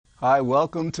Hi,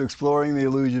 welcome to Exploring the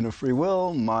Illusion of Free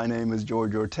Will. My name is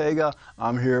George Ortega.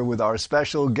 I'm here with our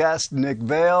special guest, Nick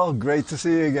Vale. Great to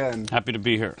see you again. Happy to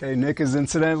be here. Okay, Nick is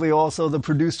incidentally also the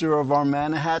producer of our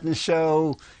Manhattan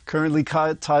show, currently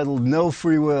titled No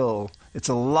Free Will. It's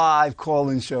a live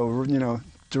call-in show,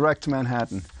 direct to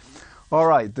Manhattan. All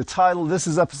right, the title, this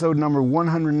is episode number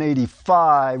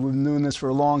 185. We've been doing this for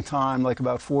a long time, like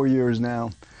about 4 years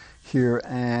now here,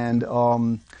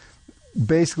 and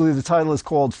basically, the title is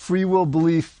called Free Will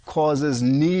Belief Causes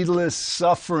Needless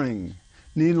Suffering.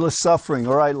 Needless suffering.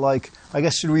 All right, I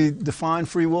guess, should we define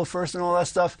free will first and all that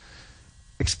stuff?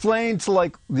 Explain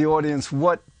to, the audience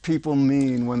what people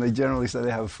mean when they generally say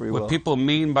they have free will. What people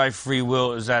mean by free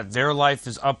will is that their life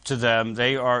is up to them.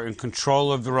 They are in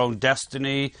control of their own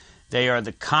destiny. They are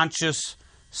the conscious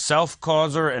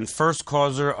self-causer and first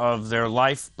causer of their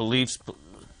life, beliefs,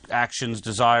 actions,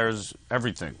 desires,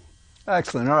 everything.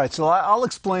 Excellent. All right. So I'll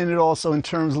explain it also in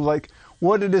terms of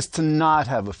what it is to not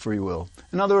have a free will.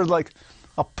 In other words,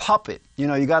 a puppet.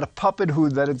 You got a puppet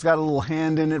it's got a little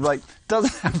hand in it,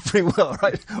 doesn't have free will,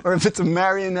 right? Or if it's a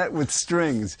marionette with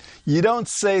strings, you don't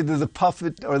say that the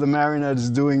puppet or the marionette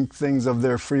is doing things of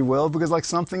their free will because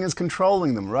something is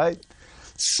controlling them, right?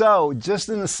 So just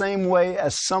in the same way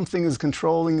as something is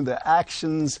controlling the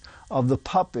actions of the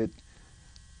puppet,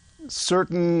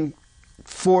 certain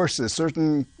forces,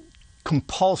 certain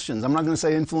compulsions, I'm not going to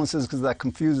say influences because that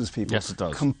confuses people. Yes, it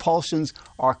does. Compulsions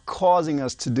are causing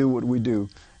us to do what we do.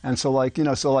 And so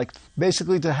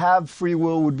basically to have free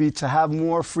will would be to have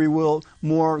more free will,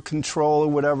 more control or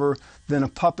whatever than a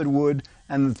puppet would.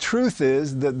 And the truth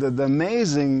is that the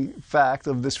amazing fact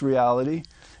of this reality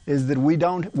is that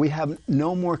we have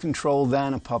no more control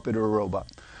than a puppet or a robot.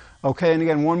 Okay, and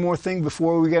again, one more thing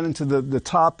before we get into the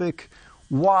topic.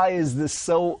 Why is this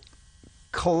so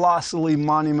colossally,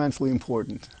 monumentally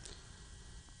important?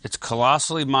 It's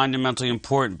colossally, monumentally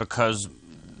important because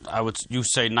you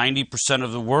say 90%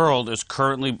 of the world is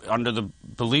currently under the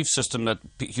belief system that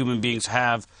human beings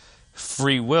have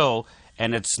free will,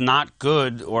 and it's not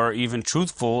good or even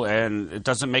truthful, and it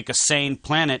doesn't make a sane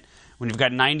planet when you've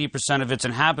got 90% of its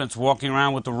inhabitants walking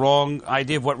around with the wrong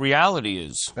idea of what reality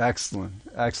is. Excellent,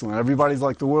 excellent. Everybody's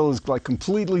the world is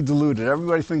completely deluded.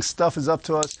 Everybody thinks stuff is up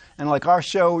to us, and our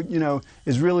show,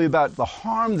 is really about the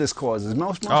harm this causes.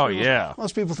 Most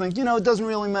people think, it doesn't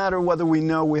really matter whether we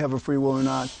know we have a free will or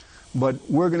not. But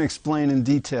we're going to explain in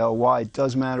detail why it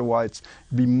does matter, why it'd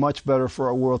be much better for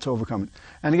our world to overcome it.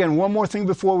 And again, one more thing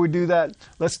before we do that,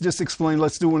 let's just explain,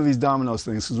 let's do one of these dominoes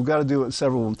things, because we've got to do it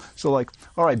several of them. So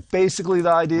all right, basically the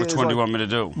idea is... Which one do you want me to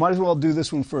do? Might as well do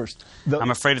this one first. I'm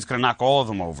afraid it's going to knock all of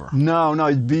them over.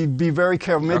 No, be very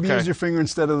careful. Maybe use your finger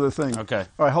instead of the thing. Okay.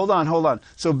 All right, hold on.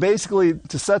 So basically,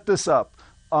 to set this up,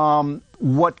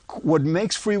 what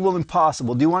makes free will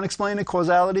impossible, do you want to explain it,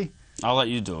 causality? I'll let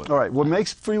you do it. All right. What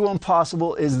makes free will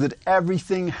impossible is that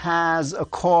everything has a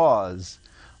cause.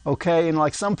 Okay?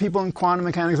 And some people in quantum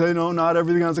mechanics say, no, not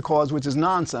everything has a cause, which is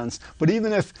nonsense. But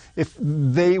even if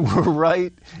they were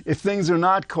right, if things are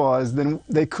not caused, then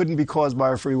they couldn't be caused by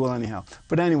our free will anyhow.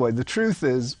 But anyway, the truth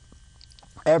is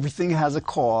everything has a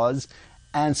cause.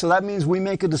 And so that means we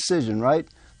make a decision, right?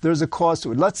 There's a cause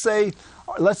to it. Let's say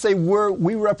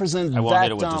we represent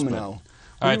that domino.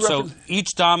 All right, so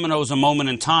each domino is a moment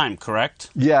in time, correct?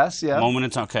 Yes, yeah. A moment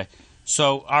in time, okay.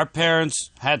 So our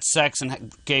parents had sex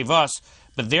and gave us,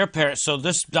 but their parents, so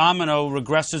this domino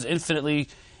regresses infinitely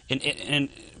in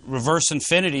reverse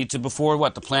infinity to before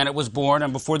the planet was born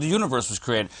and before the universe was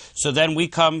created. So then we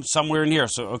come somewhere in here.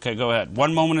 So, okay, go ahead.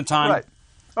 One moment in time. Right.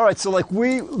 All right, so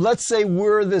let's say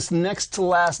we're this next to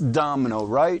last domino,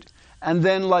 right? And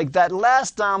then that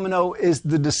last domino is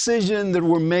the decision that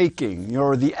we're making,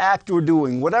 or the act we're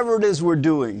doing, whatever it is we're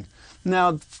doing.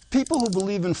 Now, people who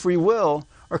believe in free will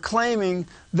are claiming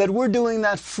that we're doing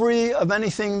that free of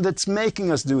anything that's making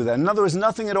us do that. In other words,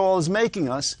 nothing at all is making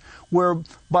us, where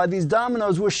by these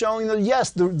dominoes we're showing that, yes,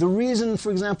 the reason, for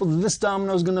example, that this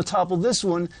domino is going to topple this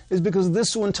one is because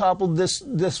this one toppled this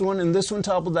one and this one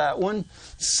toppled that one.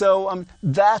 So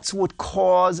that's what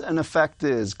cause and effect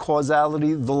is.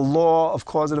 Causality, the law of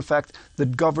cause and effect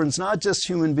that governs not just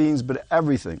human beings but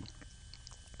everything.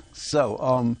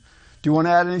 So, do you want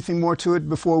to add anything more to it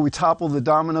before we topple the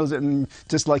dominoes and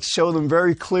just show them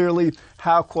very clearly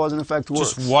how cause and effect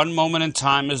works? Just one moment in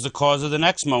time is the cause of the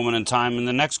next moment in time, and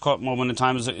the next moment in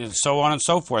time is so on and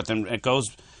so forth, and it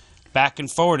goes back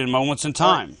and forward in moments in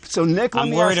time. Right. So, Nick, let I'm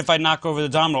me worried ask, if I knock over the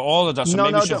domino, all of us, so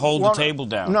maybe you should hold the table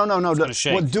down. No. It's gonna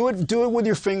shake. Well, do it with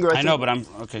your finger. I know, but I'm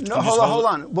okay. No, hold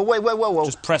on. But wait.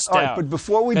 Just press all down. Right, but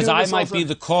before we do this, because I might be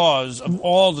the cause of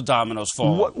all the dominoes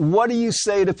falling. What do you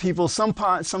say to people?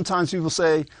 Sometimes people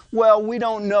say, "Well, we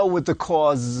don't know what the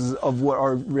causes of what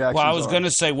our reactions are." Well, I was going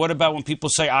to say, what about when people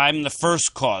say, "I'm the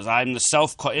first cause. I'm the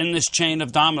self-cause in this chain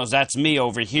of dominoes. That's me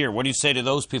over here." What do you say to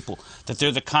those people that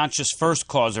they're the conscious first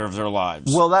causer of their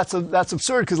lives? Well, that's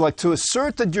absurd, because like to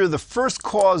assert that you're the first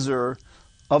causer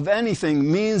of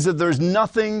anything means that there's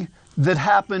nothing that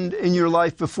happened in your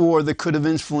life before that could have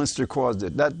influenced or caused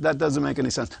it. That doesn't make any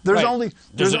sense.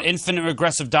 There's an infinite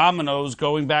regressive dominoes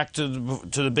going back to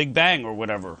the Big Bang or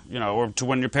whatever, or to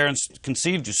when your parents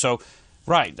conceived you. So,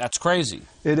 right, that's crazy.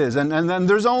 It is, and then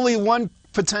there's only one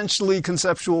potentially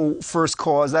conceptual first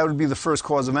cause. That would be the first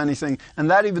cause of anything, and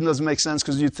that even doesn't make sense,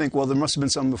 because you'd think, well, there must have been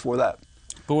something before that.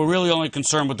 But we're really only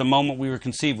concerned with the moment we were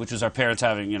conceived, which is our parents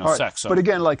having, right. sex. So but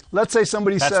again, like, let's say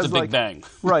somebody that's says, the Big Bang.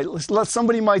 Right.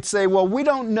 Somebody might say, well, we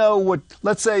don't know what.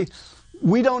 Let's say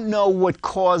we don't know what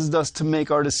caused us to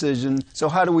make our decision. So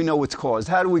how do we know what's caused?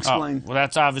 How do we explain? Well,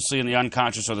 that's obviously in the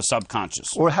unconscious or the subconscious.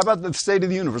 Or how about the state of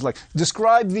the universe? Like,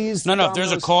 describe these. No. If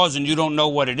there's a cause and you don't know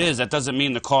what it is, that doesn't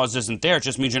mean the cause isn't there. It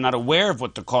just means you're not aware of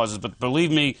what the cause is. But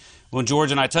believe me, when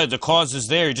George and I tell you the cause is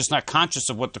there, you're just not conscious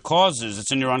of what the cause is. It's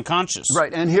in your unconscious.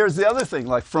 Right, and here's the other thing.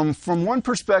 Like, from one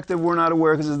perspective, we're not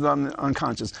aware because it's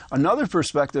unconscious. Another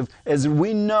perspective is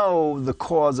we know the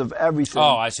cause of everything.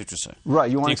 Oh, I see what you're saying. Right,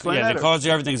 you want to explain that? Yeah, the cause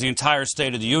of everything is the entire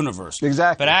state of the universe.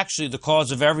 Exactly. But actually, the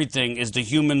cause of everything is the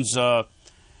human's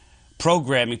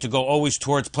programming to go always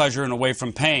towards pleasure and away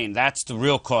from pain. That's the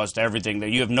real cause to everything, that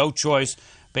you have no choice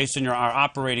based on our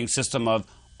operating system of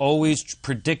always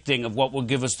predicting of what will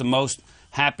give us the most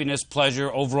happiness,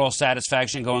 pleasure, overall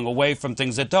satisfaction, going away from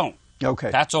things that don't.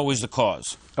 Okay. That's always the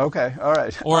cause. Okay, all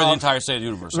right. Or the entire state of the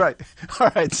universe. Right.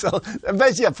 All right. So,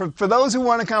 basically, yeah, for those who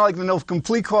want to kind of like to know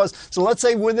complete cause, so let's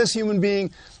say we're this human being,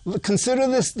 consider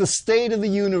this the state of the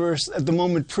universe at the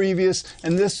moment previous,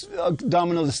 and this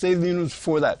domino, the state of the universe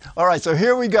before that. All right, so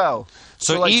here we go.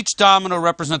 So each domino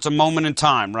represents a moment in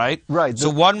time, right? Right.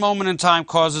 So one moment in time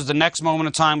causes the next moment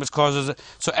in time, which causes it.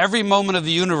 So every moment of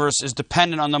the universe is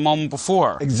dependent on the moment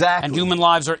before. Exactly. And human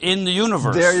lives are in the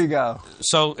universe. There you go.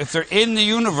 So if they're in the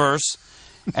universe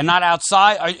and not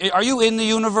outside, are you in the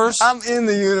universe? I'm in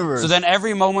the universe. So then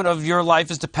every moment of your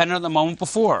life is dependent on the moment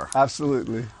before.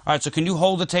 Absolutely. All right, so can you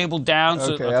hold the table down?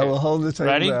 Okay, I will hold the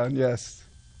table down, yes.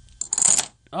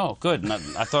 Oh, good.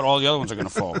 I thought all the other ones are going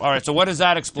to fall. All right, so what does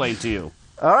that explain to you?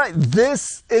 All right,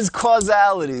 this is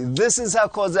causality. This is how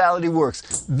causality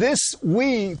works.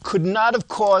 We could not have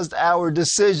caused our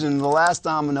decision, the last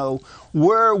domino,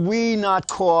 were we not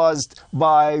caused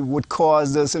by what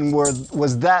caused us, and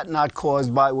was that not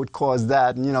caused by what caused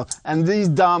that? And these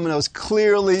dominoes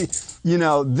clearly,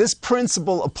 this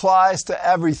principle applies to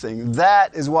everything.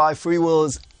 That is why free will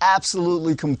is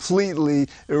absolutely, completely,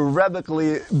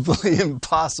 irrevocably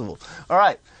impossible. All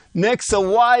right. Nick, so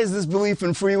why is this belief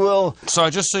in free will? So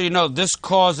just so you know, this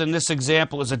cause in this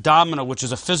example is a domino, which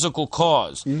is a physical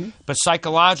cause. Mm-hmm. But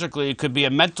psychologically, it could be a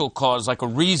mental cause, like a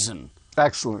reason.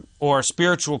 Excellent. Or a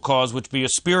spiritual cause, which would be a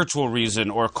spiritual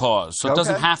reason or cause. So it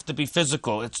doesn't have to be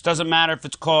physical. It doesn't matter if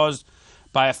it's caused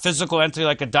by a physical entity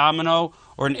like a domino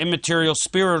or an immaterial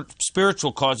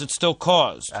spiritual cause. It's still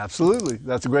caused. Absolutely.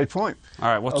 That's a great point.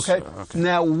 All right. Okay.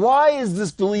 Now, why is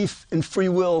this belief in free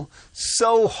will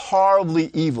so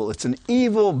horribly evil? It's an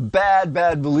evil, bad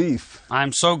belief.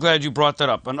 I'm so glad you brought that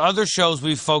up. On other shows,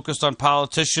 we've focused on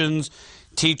politicians,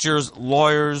 teachers,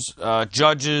 lawyers,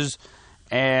 judges,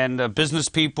 and business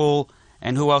people.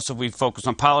 And who else have we focused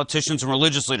on? Politicians and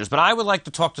religious leaders. But I would like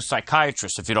to talk to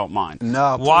psychiatrists, if you don't mind.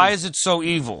 No, please. Why is it so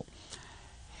evil?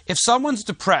 If someone's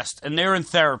depressed and they're in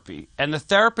therapy, and the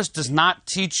therapist does not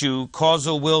teach you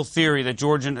causal will theory that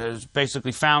Georgian has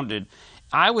basically founded,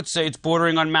 I would say it's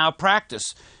bordering on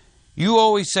malpractice. You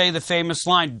always say the famous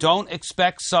line, don't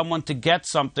expect someone to get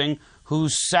something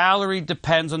whose salary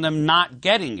depends on them not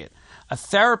getting it. A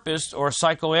therapist or a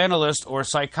psychoanalyst or a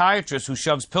psychiatrist who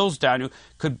shoves pills down you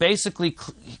could basically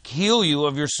heal you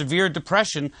of your severe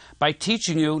depression by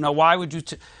teaching you, now why would you,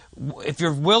 if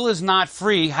your will is not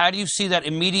free, how do you see that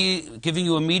giving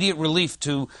you immediate relief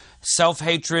to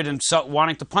self-hatred and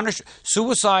wanting to punish?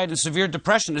 Suicide and severe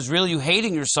depression is really you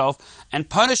hating yourself and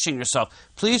punishing yourself.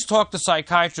 Please talk to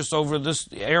psychiatrists over this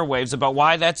airwaves about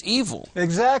why that's evil.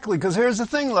 Exactly, because here's the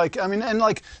thing,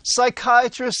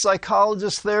 psychiatrists,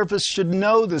 psychologists, therapists should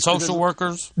know this. Social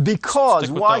workers?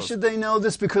 Because, why should they know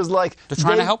this? Because, they're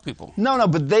trying to help people. No,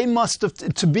 but they must have,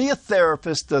 to be a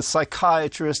therapist, a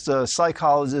psychiatrist, a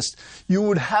psychologist, therapist, you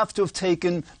would have to have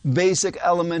taken basic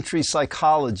elementary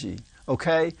psychology,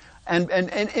 okay? And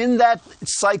in that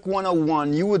Psych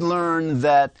 101, you would learn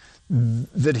that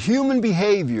human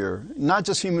behavior, not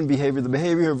just human behavior, the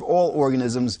behavior of all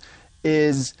organisms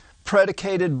is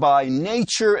predicated by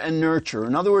nature and nurture.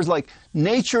 In other words, like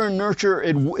nature and nurture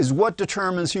is what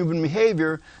determines human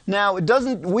behavior. Now,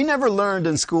 we never learned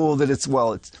in school that it's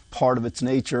part of its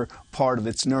nature, part of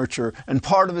its nurture, and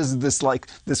part of it is this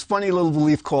funny little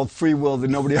belief called free will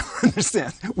that nobody ever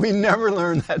understands. We never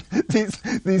learned that.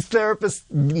 These therapists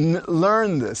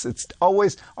learn this. It's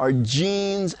always our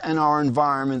genes and our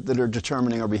environment that are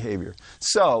determining our behavior.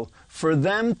 So, for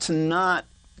them to not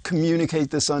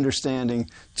communicate this understanding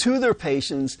to their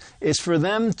patients is for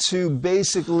them to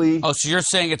basically... Oh, so you're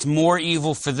saying it's more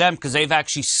evil for them because they've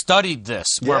actually studied this,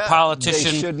 where a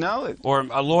politician... they should know it. Or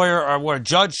a lawyer or a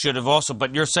judge should have also,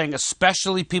 but you're saying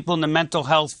especially people in the mental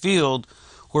health field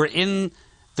who are in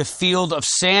the field of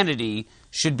sanity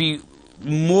should be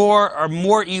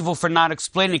more evil for not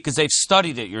explaining because they've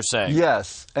studied it, you're saying?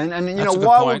 Yes. And That's a good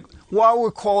point. while we're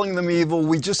calling them evil,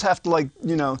 we just have to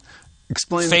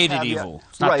explain Faded the caveat. evil.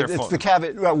 It's not their fault. It's the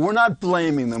caveat. Right, we're not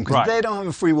blaming them because Right. they don't have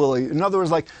a free will. In other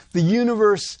words, the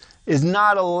universe is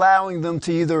not allowing them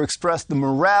to either express the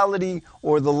morality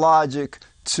or the logic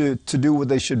to do what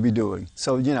they should be doing.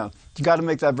 So, you got to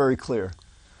make that very clear.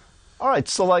 All right,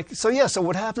 so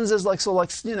what happens is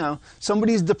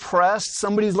somebody's depressed,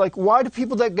 why do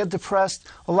people that get depressed?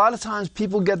 A lot of times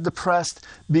people get depressed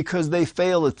because they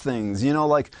fail at things,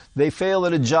 they fail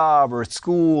at a job or at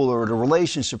school or at a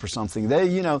relationship or something.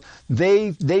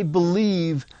 They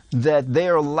believe that they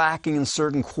are lacking in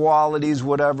certain qualities,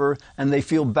 whatever, and they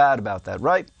feel bad about that,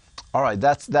 right? All right,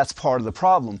 that's part of the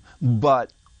problem,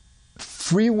 but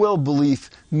free will belief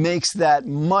makes that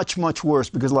much, much worse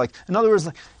because, in other words,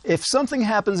 if something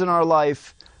happens in our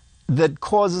life that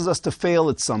causes us to fail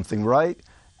at something, right?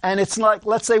 And it's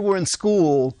let's say we're in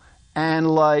school and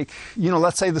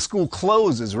let's say the school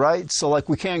closes, right? So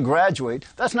we can't graduate.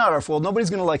 That's not our fault. Nobody's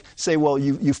going to say, well,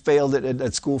 you failed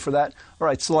at school for that. All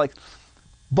right, so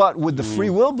but with the free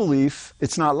will belief,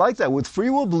 it's not like that. With free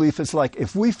will belief, it's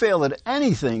if we fail at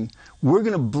anything, we're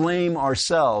going to blame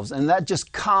ourselves, and that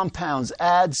just compounds,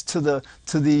 adds to the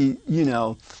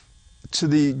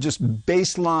just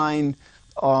baseline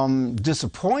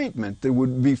disappointment that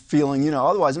would be feeling,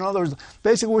 otherwise. In other words,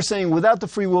 basically, we're saying without the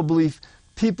free will belief,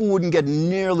 people wouldn't get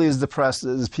nearly as depressed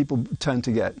as people tend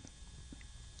to get.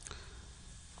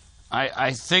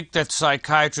 I think that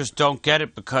psychiatrists don't get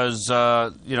it because,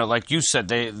 like you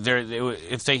said,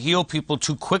 if they heal people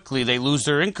too quickly, they lose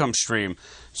their income stream.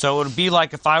 So it would be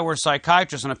like if I were a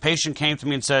psychiatrist and a patient came to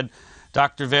me and said,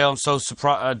 Dr. Vail, I'm so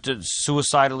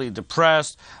suicidally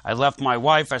depressed. I left my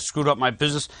wife. I screwed up my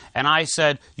business. And I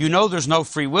said, there's no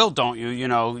free will, don't you?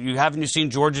 You haven't seen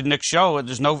George and Nick's show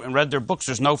and read their books.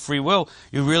 There's no free will.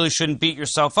 You really shouldn't beat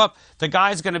yourself up. The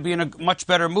guy's going to be in a much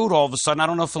better mood all of a sudden. I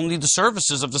don't know if he'll need the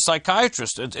services of the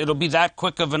psychiatrist. It'll be that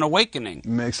quick of an awakening.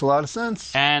 Makes a lot of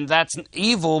sense. And that's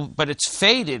evil, but it's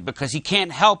faded because he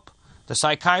can't help. The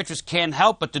psychiatrist can't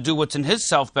help but to do what's in his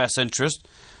self-best interest.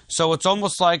 So it's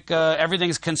almost like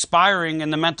everything's conspiring in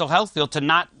the mental health field to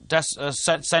not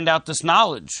send out this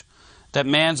knowledge that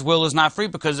man's will is not free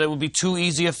because it would be too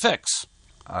easy a fix.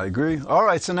 I agree. All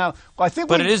right, so now I think...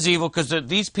 But it is evil because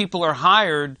these people are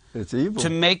hired to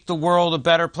make the world a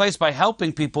better place by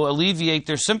helping people alleviate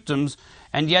their symptoms,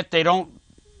 and yet they don't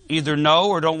either know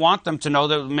or don't want them to know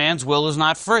that man's will is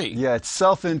not free. Yeah, it's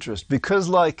self-interest because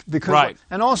right.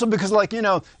 And also because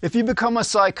if you become a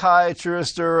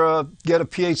psychiatrist or get a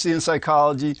PhD in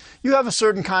psychology, you have a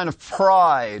certain kind of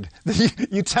pride that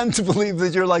you tend to believe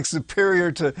that you're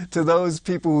superior to those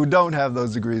people who don't have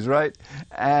those degrees, right?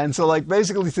 And so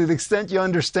basically to the extent you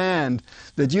understand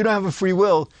that you don't have a free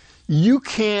will, you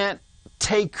can't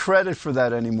take credit for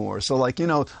that anymore. So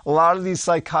a lot of these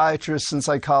psychiatrists and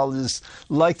psychologists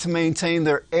like to maintain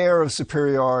their air of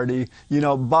superiority,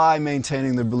 by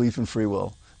maintaining their belief in free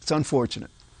will. It's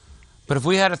unfortunate. But if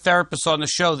we had a therapist on the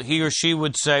show, that he or she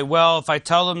would say, well, if I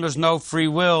tell them there's no free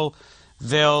will,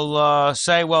 they'll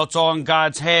say, well, it's all in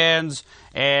God's hands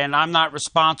and I'm not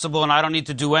responsible and I don't need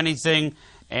to do anything.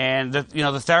 And the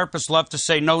therapists love to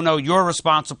say, no, you're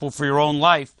responsible for your own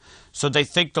life. So they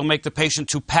think they'll make the patient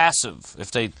too passive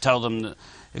if they tell them,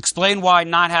 explain why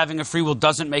not having a free will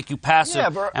doesn't make you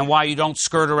passive and why you don't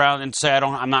skirt around and say,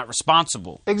 I'm not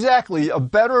responsible. Exactly. A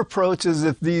better approach is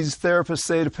if these therapists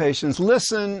say to patients,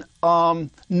 listen,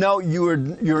 no,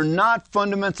 you're not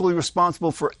fundamentally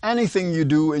responsible for anything you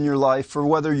do in your life, for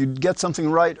whether you get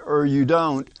something right or you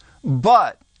don't.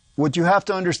 But what you have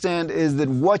to understand is that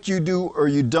what you do or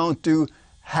you don't do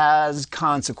has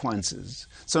consequences.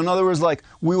 So in other words, like,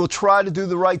 we will try to do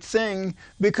the right thing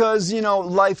because,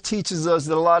 life teaches us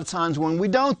that a lot of times when we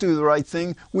don't do the right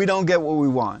thing, we don't get what we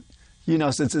want.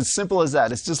 So it's as simple as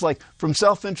that. It's just like from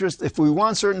self-interest, if we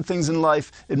want certain things in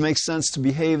life, it makes sense to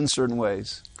behave in certain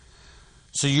ways.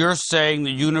 So you're saying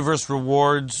the universe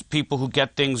rewards people who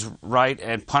get things right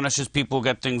and punishes people who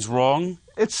get things wrong?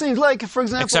 It seems like, for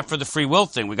example... Except for the free will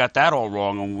thing. We got that all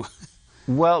wrong.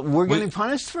 Well, we're getting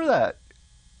punished for that.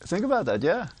 Think about that,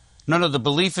 yeah. No, the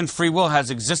belief in free will has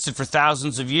existed for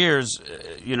thousands of years.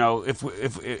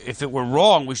 If it were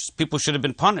wrong, people should have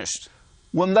been punished.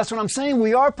 Well, that's what I'm saying.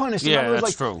 We are punished. Yeah,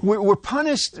 that's true. We're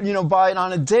punished, by it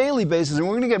on a daily basis, and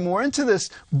we're going to get more into this,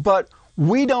 but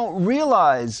we don't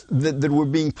realize that we're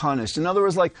being punished. In other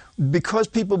words, like, because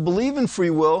people believe in free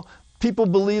will, people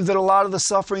believe that a lot of the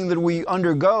suffering that we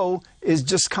undergo is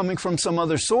just coming from some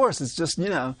other source. It's just,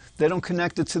 they don't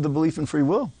connect it to the belief in free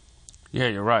will. Yeah,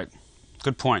 you're right.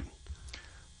 Good point.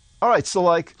 All right,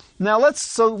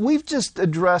 so we've just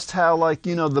addressed how,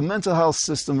 the mental health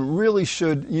system really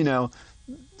should,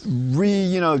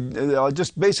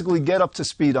 just basically get up to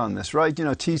speed on this, right?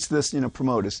 Teach this,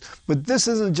 promote this. But this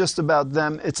isn't just about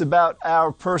them. It's about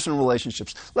our personal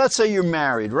relationships. Let's say you're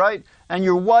married, right? And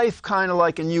your wife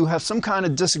and you have some kind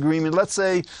of disagreement. Let's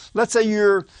say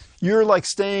you're like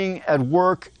staying at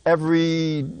work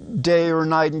every day or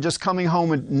night and just coming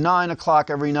home at 9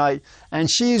 o'clock every night, and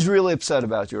she's really upset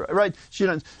about you, right?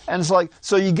 And it's like,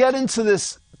 so you get into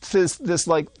this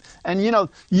and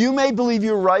you may believe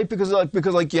you're right because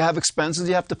you have expenses,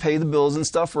 you have to pay the bills and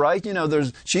stuff, right?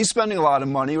 She's spending a lot of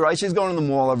money, right? She's going to the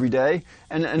mall every day,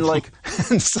 and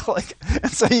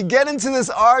so you get into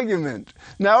this argument.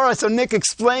 Now, all right, so Nick,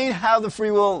 explain how the free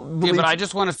will belief... Yeah, but I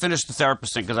just want to finish the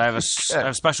therapist thing because I have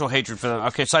a special hatred for them.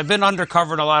 Okay, so I've been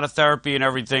undercover in a lot of therapy and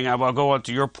everything. I'll go on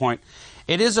to your point.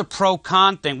 It is a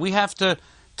pro-con thing. We have to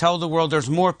tell the world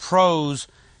there's more pros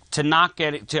to not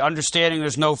get it, to understanding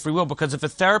there's no free will. Because if a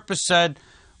therapist said,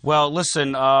 well,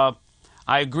 listen, I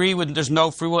agree with there's no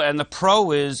free will, and the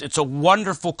pro is it's a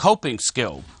wonderful coping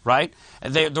skill, right?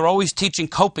 They're always teaching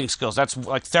coping skills. That's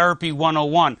like therapy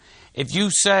 101. If you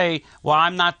say, well,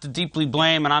 I'm not to deeply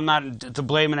blame and I'm not to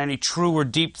blame in any true or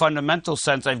deep fundamental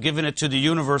sense, I've given it to the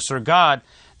universe or God,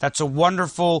 that's a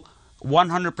wonderful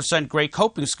 100% great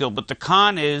coping skill. But the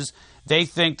con is they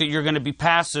think that you're going to be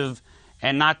passive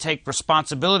and not take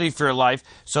responsibility for your life.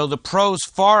 So the pros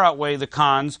far outweigh the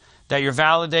cons, that you're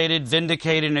validated,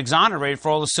 vindicated, and exonerated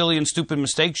for all the silly and stupid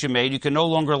mistakes you made. You can no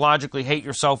longer logically hate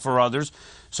yourself or others.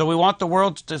 So we want the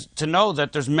world to know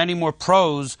that there's many more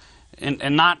pros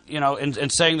and not,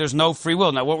 and saying there's no free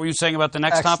will. Now, what were you saying about the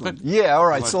next topic? Yeah, all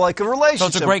right. So like a relationship. So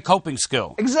it's a great coping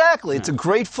skill. Exactly. It's a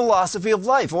great philosophy of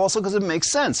life, also because it makes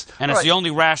sense. And it's the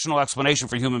only rational explanation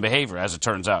for human behavior, as it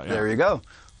turns out. Yeah. There you go.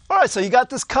 All right, so you got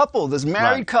this couple, this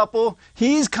married couple.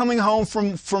 He's coming home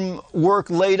from work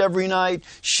late every night.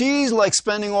 She's like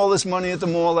spending all this money at the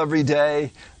mall every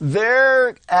day.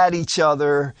 They're at each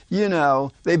other,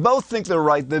 They both think they're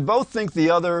right. They both think the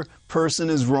other person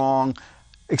is wrong.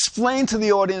 Explain to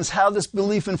the audience how this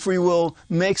belief in free will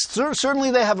makes,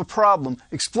 certainly they have a problem.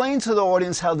 Explain to the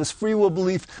audience how this free will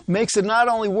belief makes it not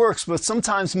only works, but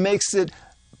sometimes makes it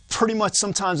pretty much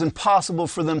sometimes impossible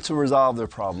for them to resolve their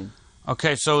problem.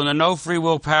 Okay, so in the no free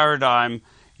will paradigm,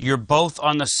 you're both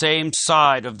on the same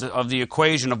side of the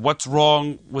equation of what's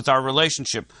wrong with our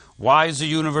relationship. Why is the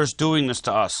universe doing this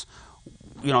to us?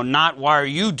 Not why are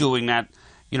you doing that?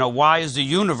 Why is the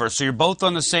universe? So you're both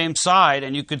on the same side,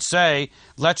 and you could say,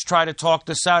 let's try to talk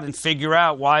this out and figure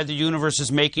out why the universe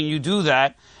is making you do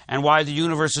that and why the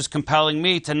universe is compelling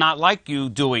me to not like you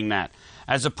doing that.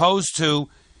 As opposed to,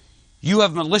 you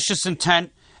have malicious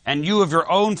intent, and you of your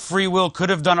own free will could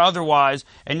have done otherwise,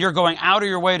 and you're going out of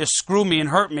your way to screw me and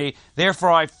hurt me, therefore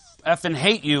I effing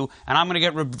hate you, and I'm going to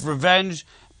get revenge,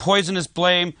 poisonous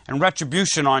blame, and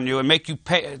retribution on you and make you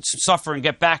suffer and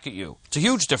get back at you. It's a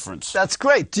huge difference. That's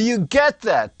great. Do you get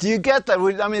that?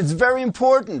 I mean, it's very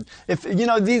important. If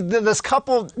this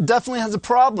couple definitely has a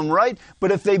problem, right?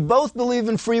 But if they both believe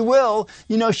in free will,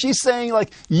 she's saying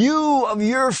like, you of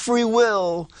your free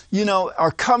will,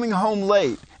 are coming home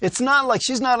late. It's not like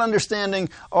she's not understanding,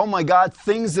 oh my God,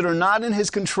 things that are not in his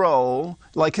control,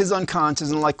 like his unconscious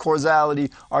and like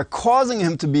causality, are causing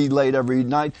him to be late every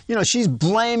night. She's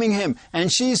blaming him.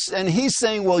 And he's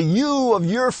saying, well, you of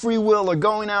your free will are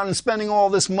going out and spending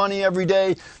all this money every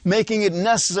day, making it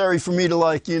necessary for me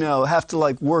to have to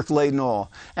work late and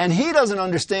all. And he doesn't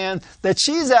understand that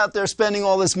she's out there spending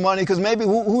all this money because maybe,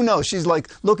 who knows, she's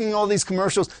looking at all these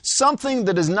commercials. Something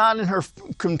that is not in her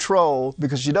control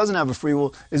because she doesn't have a free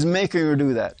will is making her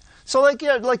do that. So like,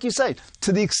 yeah, like you say,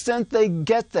 to the extent they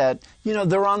get that,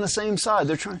 they're on the same side.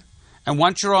 They're trying. And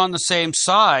once you're on the same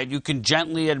side, you can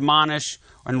gently admonish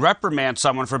and reprimand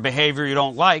someone for behavior you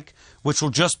don't like, which will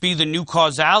just be the new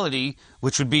causality,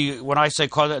 which would be, when I say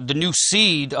the new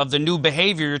seed of the new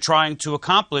behavior you're trying to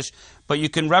accomplish. But you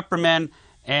can reprimand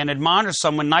and admonish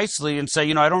someone nicely and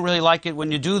say, I don't really like it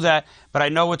when you do that, but I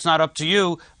know it's not up to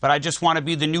you, but I just want to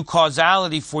be the new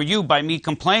causality for you by me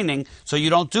complaining so you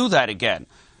don't do that again.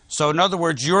 So in other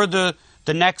words, you're the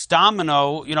next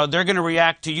domino. They're going to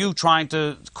react to you trying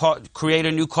to create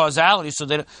a new causality so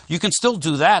that you can still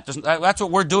do that. That's what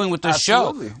we're doing with this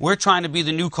Absolutely. show. We're trying to be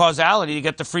the new causality to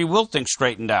get the free will thing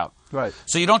straightened out. Right.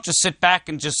 So you don't just sit back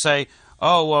and just say,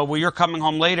 oh, well, you're coming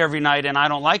home late every night and I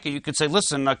don't like it. You could say,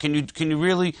 listen, can you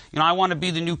really, I want to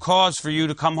be the new cause for you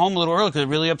to come home a little early because it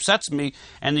really upsets me,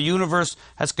 and the universe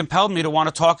has compelled me to want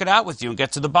to talk it out with you and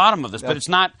get to the bottom of this. But it's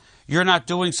not, you're not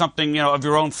doing something, of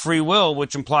your own free will,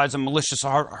 which implies a malicious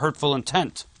or hurtful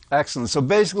intent. Excellent. So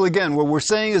basically, again, what we're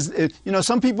saying is,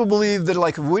 some people believe that,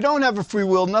 like, if we don't have a free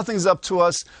will, nothing's up to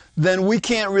us, then we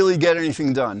can't really get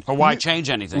anything done. Or why change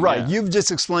anything? Right. Yeah. You've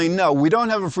just explained, no, we don't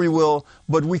have a free will,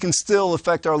 but we can still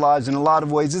affect our lives in a lot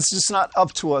of ways. It's just not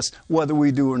up to us whether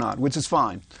we do or not, which is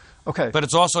fine. Okay. But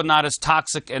it's also not as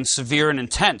toxic and severe and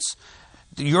intense.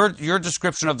 Your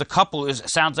description of the couple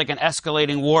sounds like an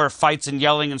escalating war of fights and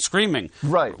yelling and screaming.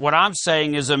 Right. What I'm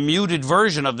saying is a muted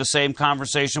version of the same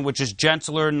conversation, which is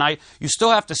gentler and nice. You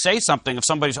still have to say something if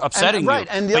somebody's upsetting right.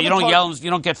 you. And but you don't yell, you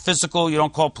don't get physical, you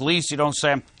don't call police, you don't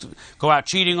say go out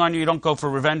cheating on you don't go for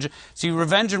revenge. See,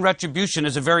 revenge and retribution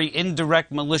is a very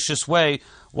indirect, malicious way,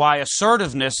 why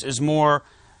assertiveness is more,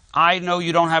 I know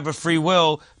you don't have a free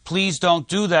will. Please don't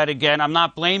do that again. I'm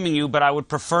not blaming you, but I would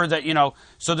prefer that,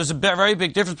 So there's a very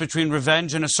big difference between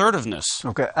revenge and assertiveness.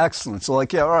 Okay, excellent. So,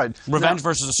 like, yeah, all right. Revenge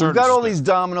versus assertiveness. We've got all these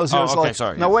dominoes here. Oh, so okay, like,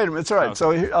 sorry. Now, wait a minute. It's all right.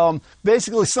 Okay. So,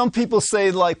 basically, some people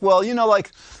say, like, well,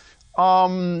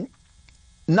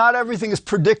 not everything is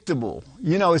predictable.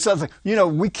 It's something,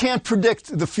 we can't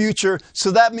predict the future, so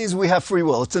that means we have free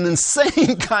will. It's an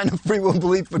insane kind of free will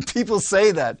belief, but people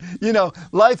say that.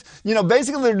 Life,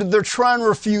 basically they're trying to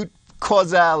refute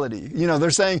causality. They're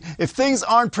saying if things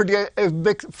aren't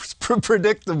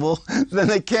predictable, then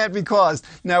they can't be caused.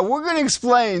 Now, we're going to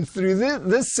explain through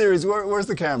this series, where's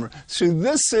the camera? Through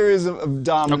this series of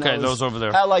dominoes. Okay, those over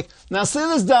there. Now, see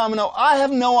this domino, I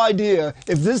have no idea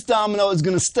if this domino is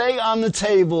going to stay on the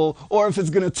table or if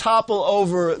it's going to topple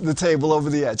over the table,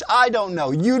 over the edge. I don't know.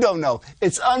 You don't know.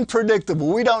 It's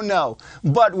unpredictable. We don't know.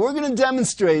 But we're going to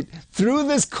demonstrate through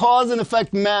this cause and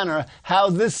effect manner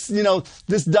how this,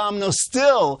 this domino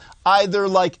still either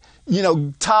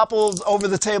topples over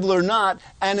the table or not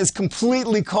and is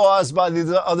completely caused by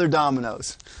the other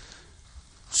dominoes.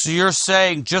 So you're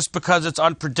saying just because it's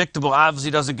unpredictable obviously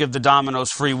doesn't give the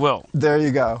dominoes free will. There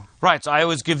you go. Right. So I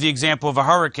always give the example of a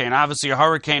hurricane. Obviously a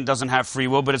hurricane doesn't have free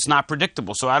will, but it's not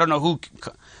predictable. So I don't know who...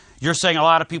 You're saying a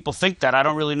lot of people think that. I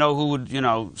don't really know who would,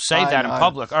 say that in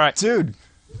public. All right. Dude,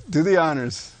 do the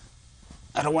honors.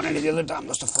 I don't want any of the other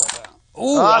dominoes to fall down.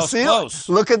 Ooh, that was close.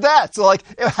 Look at that. So, like,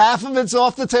 if half of it's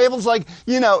off the table, it's like,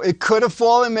 it could have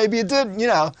fallen, maybe it did,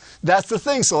 That's the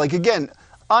thing. So, like, again,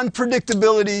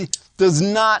 unpredictability does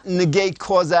not negate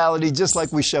causality, just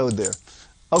like we showed there.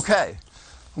 Okay.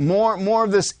 More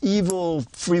of this evil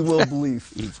free will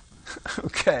belief.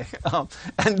 Okay.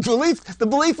 And the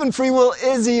belief in free will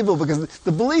is evil, because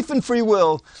the belief in free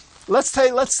will, let's say,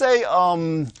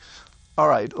 all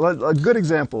right, a good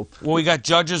example. Well, we got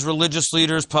judges, religious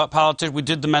leaders, politicians. We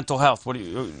did the mental health. What do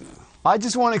you? I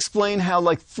just want to explain how,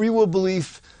 like, free will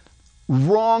belief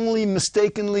wrongly,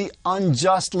 mistakenly,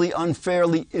 unjustly,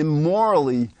 unfairly,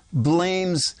 immorally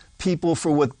blames people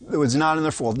for what was not in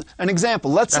their fault. An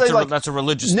example, let's say, that's a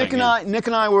religious Nick thing. Nick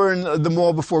and I were in the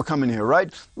mall before coming here,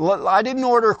 right? I didn't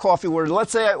order a coffee.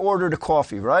 Let's say I ordered a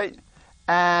coffee, right?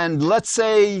 And let's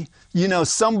say,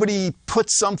 somebody put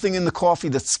something in the coffee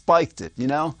that spiked it,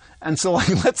 And so, like,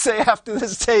 let's say after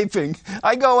this taping,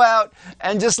 I go out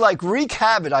and just, like, wreak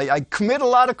havoc. I commit a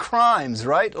lot of crimes,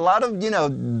 right? A lot of,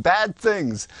 bad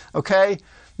things, okay?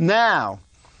 Now,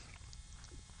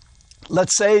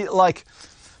 let's say,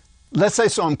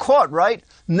 so I'm caught, right?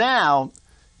 Now,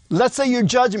 let's say you're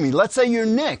judging me. Let's say you're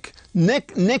Nick.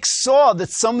 Nick saw that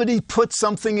somebody put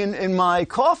something in my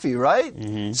coffee, right?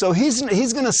 Mm-hmm. So he's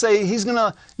going to say,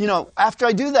 after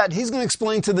I do that, he's going to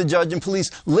explain to the judge and police,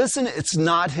 listen, it's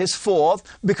not his fault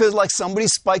because, like, somebody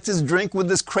spiked his drink with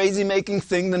this crazy-making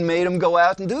thing that made him go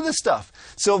out and do this stuff.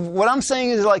 So what I'm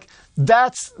saying is, like,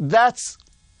 that's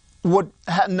what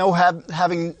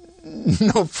having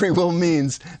no free will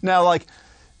means. Now, like,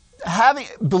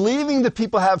 believing that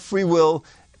people have free will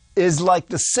is like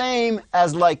the same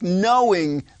as like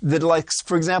knowing that, like,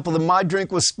 for example, that my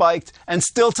drink was spiked and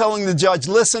still telling the judge,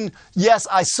 listen, yes,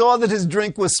 I saw that his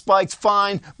drink was spiked,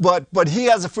 fine, but he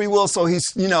has a free will, so he's,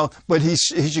 but he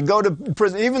should go to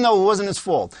prison, even though it wasn't his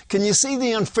fault. Can you see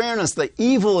the unfairness, the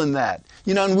evil in that?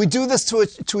 And we do this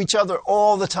to each other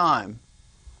all the time.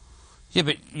 Yeah,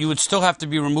 but you would still have to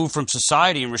be removed from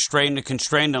society and restrained and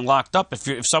constrained and locked up.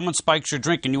 If someone spikes your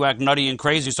drink and you act nutty and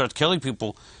crazy, starts killing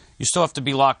people, you still have to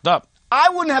be locked up. I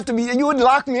wouldn't have to be. You wouldn't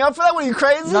lock me up for that? What, are you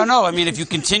crazy? No. I mean, if you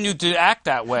continue to act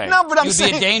that way, no, but you'd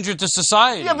be a danger to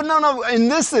society. Yeah, but no. In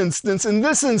this instance,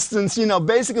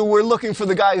 basically we're looking for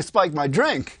the guy who spiked my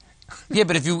drink. Yeah,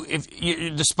 but if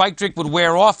the spike drink would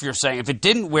wear off, you're saying. If it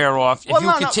didn't wear off,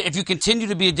 if you continue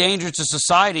to be a danger to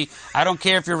society, I don't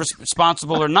care if you're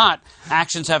responsible or not,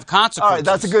 actions have consequences. All right,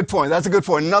 that's a good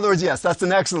point. In other words, yes, that's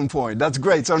an excellent point. That's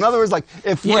great. So in other words, like,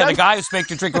 if... Yeah, the guy who spiked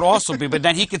your drink would also be, but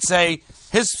then he could say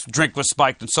his drink was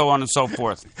spiked and so on and so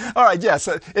forth. All right, yes.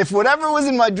 If whatever was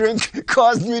in my drink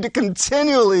caused me to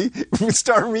continually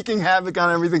start wreaking havoc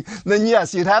on everything, then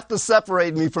yes, you'd have to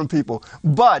separate me from people.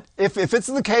 But if it's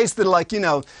the case that, like,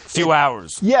 few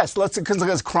hours. Yes,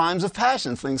 because crimes of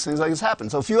passion, things like this happen.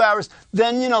 So a few hours,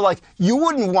 then, like, you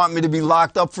wouldn't want me to be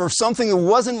locked up for something that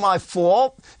wasn't my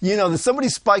fault, that somebody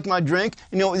spiked my drink,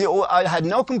 I had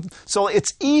no... So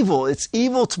it's evil. It's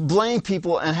evil to blame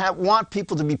people and want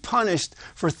people to be punished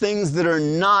for things that are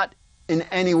not in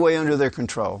any way under their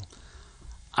control.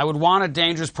 I would want a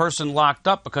dangerous person locked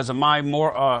up because of my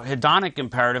more hedonic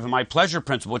imperative and my pleasure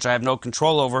principle, which I have no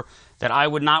control over, that I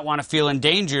would not want to feel in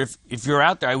danger if you're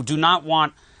out there. I do not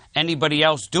want anybody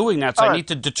else doing that, so I need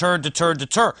to deter.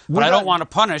 But I don't want to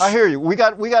punish. I hear you. We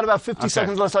got about 50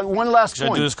 seconds left. One last point.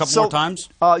 Should I do this a couple more times?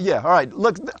 Yeah, all right.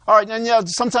 Look, all right, and yeah,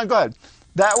 sometimes, go ahead.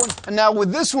 That one, and now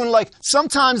with this one, like,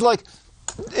 sometimes, like,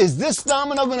 is this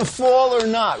domino going to fall or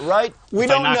not, right? We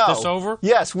don't know. If I knock this over?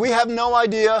 Yes, we have no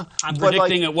idea. I'm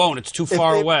predicting it won't. It's too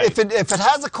far away. If it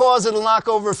has a cause, it'll knock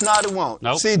over. If not, it won't.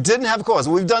 Nope. See, it didn't have a cause.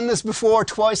 We've done this before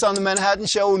twice on the Manhattan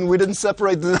show, and we didn't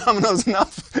separate the dominoes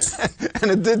enough,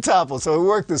 and it did topple, so it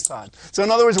worked this time. So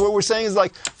in other words, what we're saying is,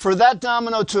 like, for that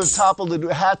domino to have toppled, it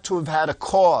had to have had a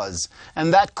cause,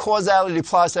 and that causality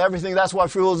applies to everything. That's why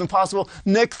free will is impossible.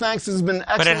 Nick, thanks. This has been an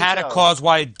excellent But it had a cause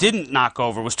why it didn't knock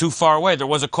over. It was too far away. There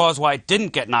was a cause why it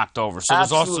didn't get knocked over. So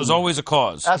there's always a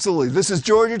cause. Absolutely. This is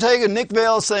George Ortega, Nick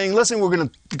Vale saying, listen, we're going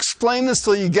to explain this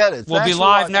till you get it. We'll be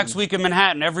live next week in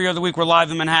Manhattan. Every other week we're live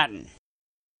in Manhattan.